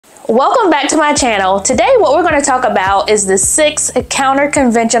Welcome back to my channel. Today what we're going to talk about is the 6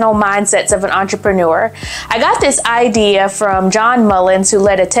 counter-conventional mindsets of an entrepreneur. I got this idea from John Mullins, who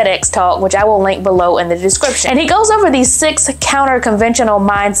led a TEDx talk, which I will link below in the description. And he goes over these 6 counter-conventional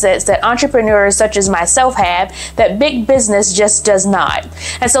mindsets that entrepreneurs such as myself have that big business just does not.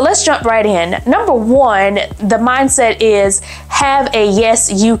 And so let's jump right in. Number 1, the mindset is have a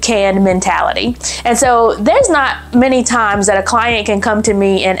yes you can mentality. And so there's not many times that a client can come to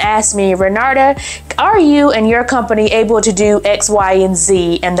me and ask me, Renata, are you and your company able to do X, Y, and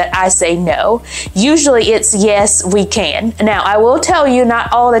Z? And that I say no. Usually it's yes, we can. Now, I will tell you,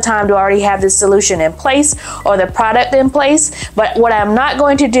 not all the time do I already have the solution in place or the product in place, but what I'm not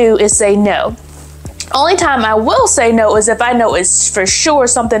going to do is say no. Only time I will say no is if I know it's for sure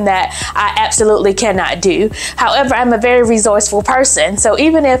something that I absolutely cannot do. However, I'm a very resourceful person. So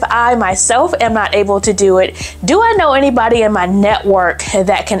even if I myself am not able to do it, do I know anybody in my network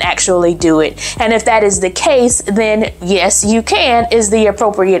that can actually do it? And if that is the case, then yes, you can is the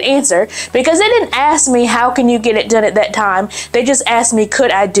appropriate answer, because they didn't ask me how can you get it done at that time. They just asked me,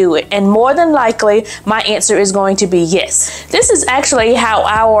 could I do it? And more than likely, my answer is going to be yes. This is actually how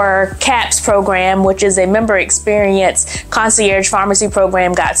our CAHPS program, which is a member experience concierge pharmacy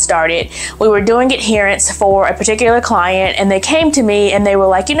program, got started. We were doing adherence for a particular client, and they came to me and they were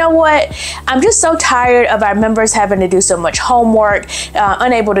like, you know what, I'm just so tired of our members having to do so much homework,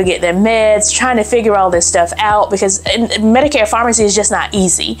 unable to get their meds, trying to figure all this stuff out, because Medicare pharmacy is just not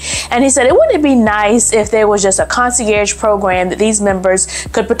easy. And he said, it wouldn't be nice if there was just a concierge program that these members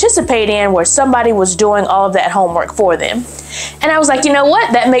could participate in where somebody was doing all of that homework for them. And I was like, you know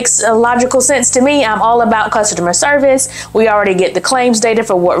what, that makes a logical sense to me. I'm all about customer service. We already get the claims data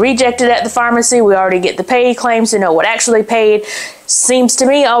for what rejected at the pharmacy. We already get the paid claims to know what actually paid. Seems to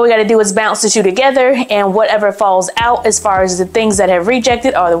me all we got to do is bounce the two together, and whatever falls out as far as the things that have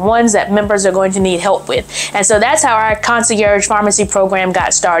rejected are the ones that members are going to need help with. And so that's how our concierge pharmacy program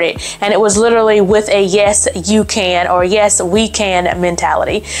got started. And it was literally with a yes, you can, or yes, we can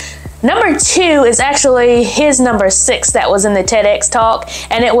mentality. Number 2 is actually his number 6 that was in the TEDx talk,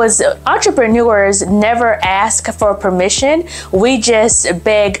 and it was entrepreneurs never ask for permission, we just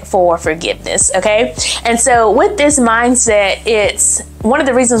beg for forgiveness, okay? And so with this mindset, it's one of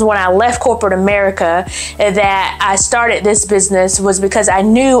the reasons when I left corporate America that I started this business was because I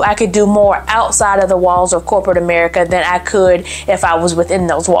knew I could do more outside of the walls of corporate America than I could if I was within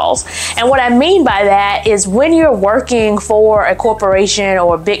those walls. And what I mean by that is when you're working for a corporation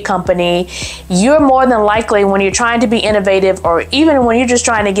or a big company, you're more than likely, when you're trying to be innovative, or even when you're just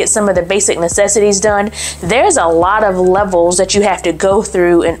trying to get some of the basic necessities done, there's a lot of levels that you have to go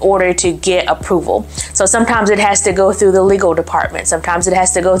through in order to get approval. So sometimes it has to go through the legal department. Sometimes it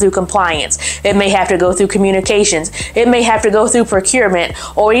has to go through compliance. It may have to go through communications. It may have to go through procurement,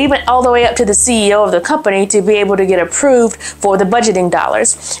 or even all the way up to the CEO of the company to be able to get approved for the budgeting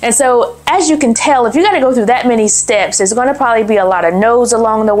dollars. And so as you can tell, if you got to go through that many steps, there's going to probably be a lot of no's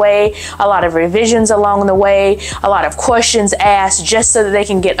along the way, a lot of revisions along the way, a lot of questions asked just so that they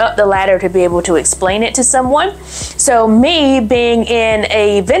can get up the ladder to be able to explain it to someone. So me being in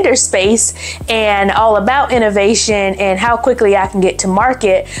a vendor space and all about innovation and how quickly I can get to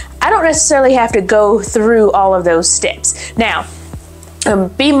market, I don't necessarily have to go through all of those steps. Now,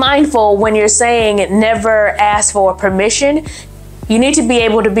 be mindful when you're saying never ask for permission. You need to be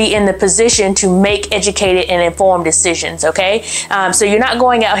able to be in the position to make educated and informed decisions, okay? So you're not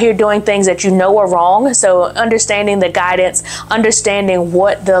going out here doing things that you know are wrong. So understanding the guidance, understanding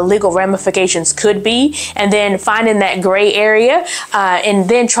what the legal ramifications could be, and then finding that gray area, and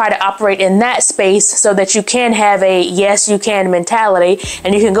then try to operate in that space so that you can have a yes, you can mentality,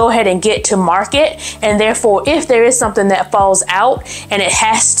 and you can go ahead and get to market. And therefore, if there is something that falls out and it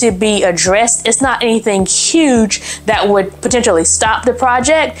has to be addressed, it's not anything huge that would potentially stop the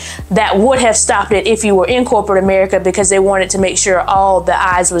project that would have stopped it if you were in corporate America, because they wanted to make sure all the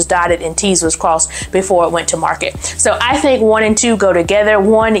I's was dotted and T's was crossed before it went to market. So I think 1 and 2 go together.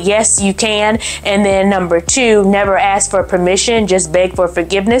 1, yes, you can. And then number 2, never ask for permission, just beg for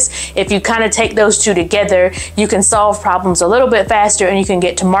forgiveness. If you kind of take those 2 together, you can solve problems a little bit faster, and you can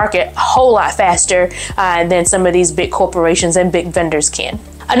get to market a whole lot faster than some of these big corporations and big vendors can.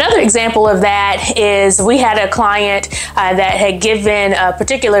 Another example of that is we had a client that had given a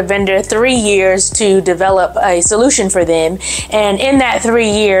particular vendor 3 years to develop a solution for them. And in that 3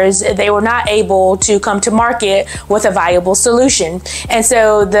 years, they were not able to come to market with a viable solution. And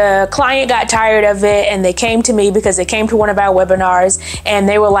so the client got tired of it, and they came to me because they came to one of our webinars, and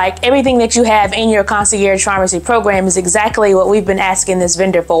they were like, everything that you have in your concierge pharmacy program is exactly what we've been asking this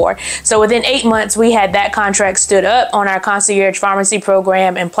vendor for. So within 8 months, we had that contract stood up on our concierge pharmacy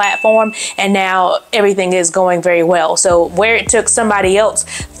program, and platform, and now everything is going very well. So where it took somebody else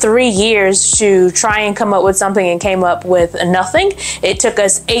 3 years to try and come up with something and came up with nothing, it took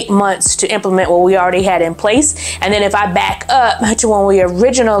us 8 months to implement what we already had in place. And then if I back up to when we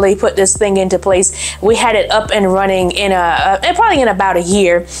originally put this thing into place, we had it up and running in probably in about a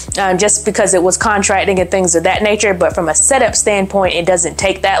year, just because it was contracting and things of that nature. But from a setup standpoint, it doesn't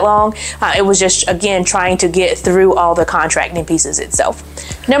take that long. It was just, again, trying to get through all the contracting pieces itself.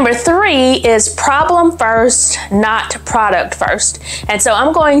 Number 3 is problem first, not product first. And so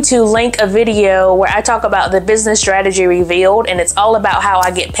I'm going to link a video where I talk about the business strategy revealed, and it's all about how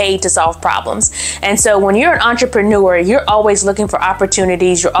I get paid to solve problems. And so when you're an entrepreneur, you're always looking for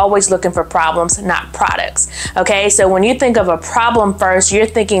opportunities, you're always looking for problems, not products. Okay, so when you think of a problem first, you're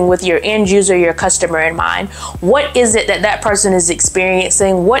thinking with your end user, your customer in mind. What is it that that person is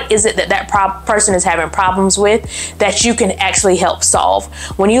experiencing? What is it that that person is having problems with that you can actually help solve?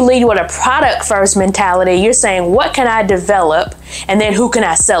 When you lead with a product first mentality, you're saying, what can I develop? And then who can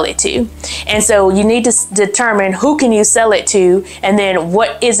I sell it to? And so you need to determine who can you sell it to, and then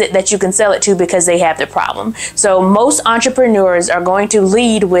what is it that you can sell it to because they have the problem. So most entrepreneurs are going to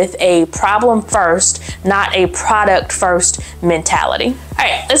lead with a problem first, not a product first mentality. All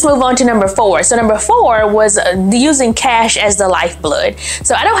right, let's move on to number 4. So number 4 was using cash as the lifeblood.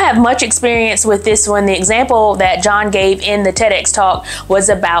 So I don't have much experience with this one. The example that John gave in the TEDx talk was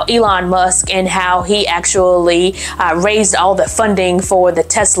about Elon Musk and how he actually raised all the funding for the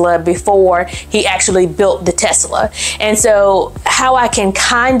Tesla before he actually built the Tesla. And so how I can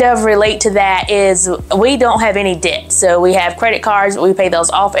kind of relate to that is we don't have any debt. So we have credit cards, we pay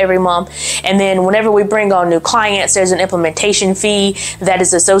those off every month. And then whenever we bring on new clients, there's an implementation fee that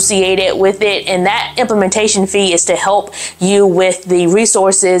is associated with it. And that implementation fee is to help you with the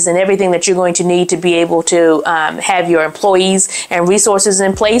resources and everything that you're going to need to be able to have your employees and resources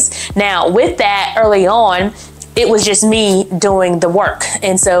in place. Now, with that early on, it was just me doing the work.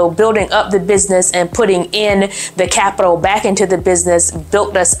 And so building up the business and putting in the capital back into the business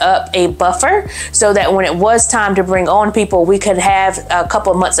built us up a buffer so that when it was time to bring on people, we could have a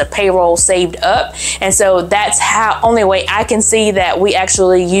couple of months of payroll saved up. And so that's how only way I can see that we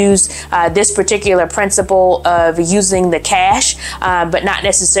actually use this particular principle of using the cash, but not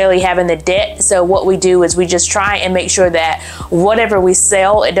necessarily having the debt. So what we do is we just try and make sure that whatever we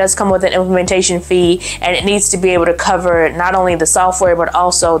sell, it does come with an implementation fee, and it needs to be able to cover not only the software but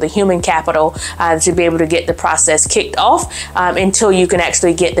also the human capital to be able to get the process kicked off until you can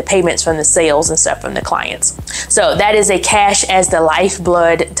actually get the payments from the sales and stuff from the clients. So that is a cash as the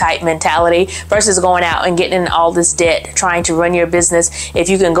lifeblood type mentality versus going out and getting in all this debt trying to run your business. If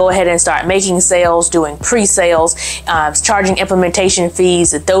you can go ahead and start making sales, doing pre-sales, charging implementation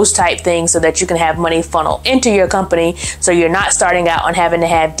fees, those type things, so that you can have money funnel into your company so you're not starting out on having to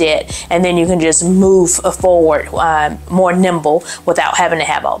have debt, and then you can just move forward more nimble without having to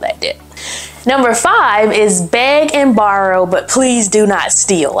have all that debt. Number 5 is beg and borrow, but please do not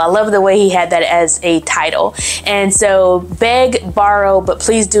steal. I love the way he had that as a title. And so beg, borrow, but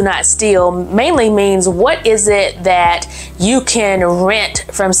please do not steal mainly means what is it that you can rent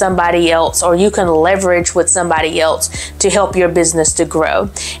from somebody else or you can leverage with somebody else to help your business to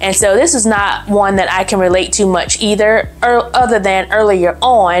grow. And so this is not one that I can relate to much either, other than earlier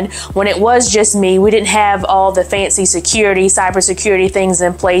on when it was just me. We didn't have all the fancy security, cybersecurity things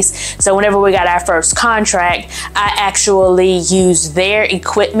in place. So whenever we got our first contract, I actually used their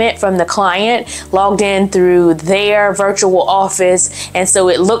equipment from the client, logged in through their virtual office, and so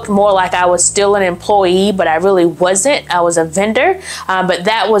it looked more like I was still an employee, but I really wasn't. I was a vendor, but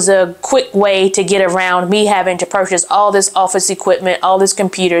that was a quick way to get around me having to purchase all this office equipment, all this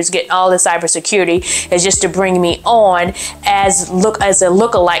computers, get all this cybersecurity, is just to bring me on as a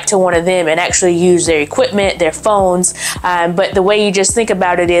lookalike to one of them and actually use their equipment, their phones. But the way you just think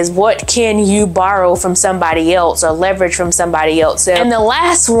about it is, what can you borrow from somebody else or leverage from somebody else? And the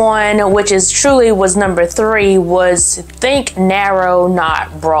last one, which is truly was number 3, was think narrow,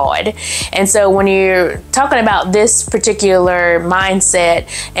 not broad. And so when you're talking about this particular mindset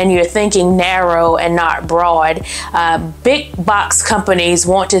and you're thinking narrow and not broad, big box companies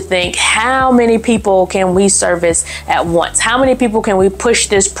want to think, how many people can we service at once? How many people can we push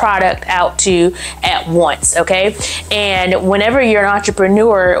this product out to at once? Okay. And whenever you're an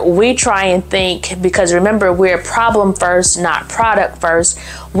entrepreneur, we try and think, because remember, we're problem first, not product first.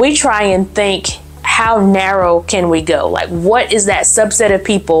 We try and think, how narrow can we go? Like, what is that subset of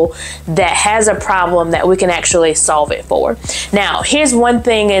people that has a problem that we can actually solve it for? Now, here's one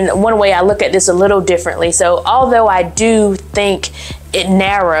thing, and one way I look at this a little differently. So although I do think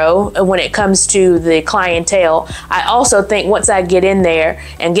narrow when it comes to the clientele. I also think once I get in there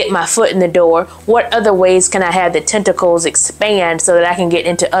and get my foot in the door, what other ways can I have the tentacles expand so that I can get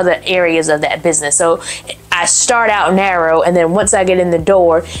into other areas of that business? So I start out narrow, and then once I get in the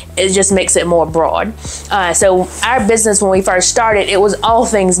door, it just makes it more broad. So our business, when we first started, it was all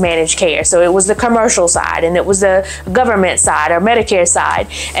things managed care. So it was the commercial side, and it was the government side or Medicare side.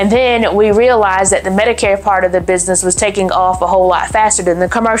 And then we realized that the Medicare part of the business was taking off a whole lot faster than the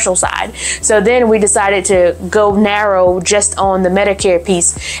commercial side. So then we decided to go narrow just on the Medicare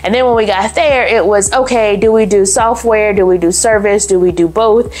piece. And then when we got there, it was, okay, do we do software? Do we do service? Do we do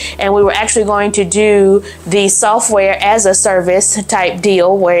both? And we were actually going to do the software as a service type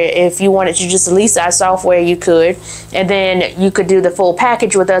deal, where if you wanted to just lease our software, you could, and then you could do the full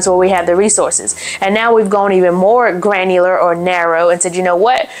package with us where we have the resources. And now we've gone even more granular or narrow and said, you know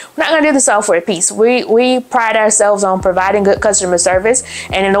what, we're not going to do the software piece. We pride ourselves on providing good customer service,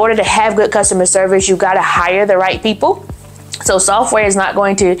 and in order to have good customer service, you got to hire the right people. So software is not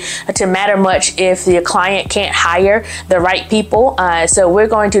going to matter much if the client can't hire the right people. So we're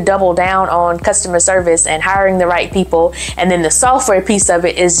going to double down on customer service and hiring the right people. And then the software piece of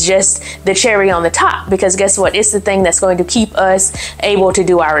it is just the cherry on the top, because guess what? It's the thing that's going to keep us able to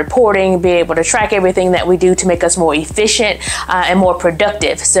do our reporting, be able to track everything that we do to make us more efficient and more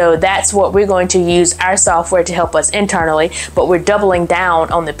productive. So that's what we're going to use our software to help us internally, but we're doubling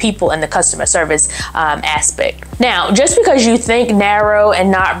down on the people and the customer service aspect. Now, just because you think narrow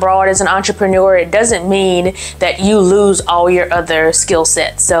and not broad as an entrepreneur, it doesn't mean that you lose all your other skill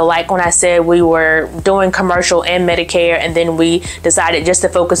sets. So like when I said we were doing commercial and Medicare, and then we decided just to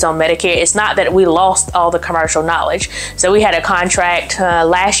focus on Medicare, it's not that we lost all the commercial knowledge. So we had a contract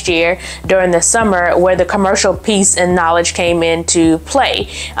last year during the summer where the commercial piece and knowledge came into play.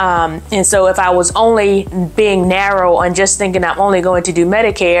 And so if I was only being narrow on just thinking I'm only going to do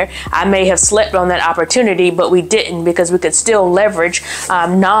Medicare, I may have slept on that opportunity, but we didn't, because we could still leverage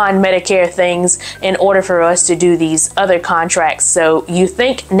non-Medicare things in order for us to do these other contracts. So you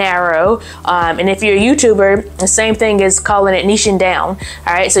think narrow, and if you're a YouTuber, the same thing is calling it niching down.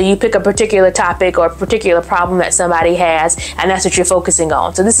 All right, so you pick a particular topic or a particular problem that somebody has, and that's what you're focusing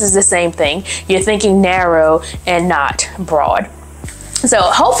on. So this is the same thing. You're thinking narrow and not broad. So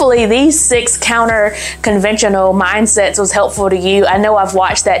hopefully these 6 counter-conventional mindsets was helpful to you. I know I've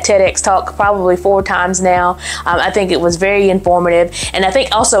watched that TEDx talk probably 4 times now. I think it was very informative. And I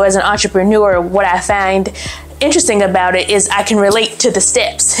think also as an entrepreneur, what I find interesting about it is I can relate to the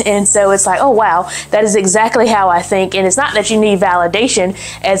steps. And so it's like, oh wow, that is exactly how I think. And it's not that you need validation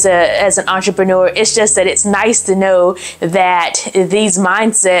as an entrepreneur. It's just that it's nice to know that these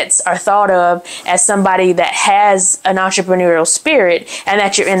mindsets are thought of as somebody that has an entrepreneurial spirit and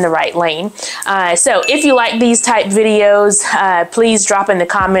that you're in the right lane. So if you like these type videos, please drop in the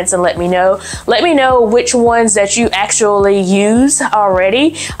comments and let me know. Let me know which ones that you actually use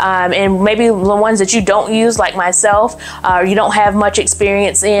already, and maybe the ones that you don't use, like myself, you don't have much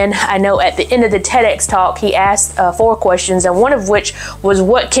experience in. I know at the end of the TEDx talk, he asked 4 questions, and one of which was,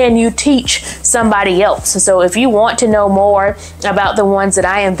 what can you teach somebody else? So if you want to know more about the ones that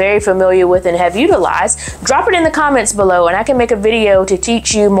I am very familiar with and have utilized, drop it in the comments below, and I can make a video to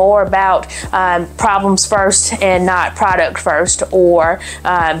teach you more about problems first and not product first, or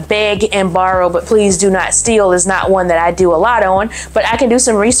beg and borrow but please do not steal is not one that I do a lot on, but I can do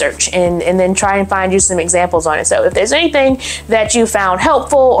some research and then try and find you some examples on it. So if there's anything that you found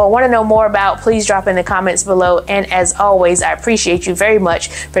helpful or want to know more about, please drop in the comments below. And as always, I appreciate you very much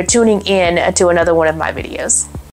for tuning in to another one of my videos.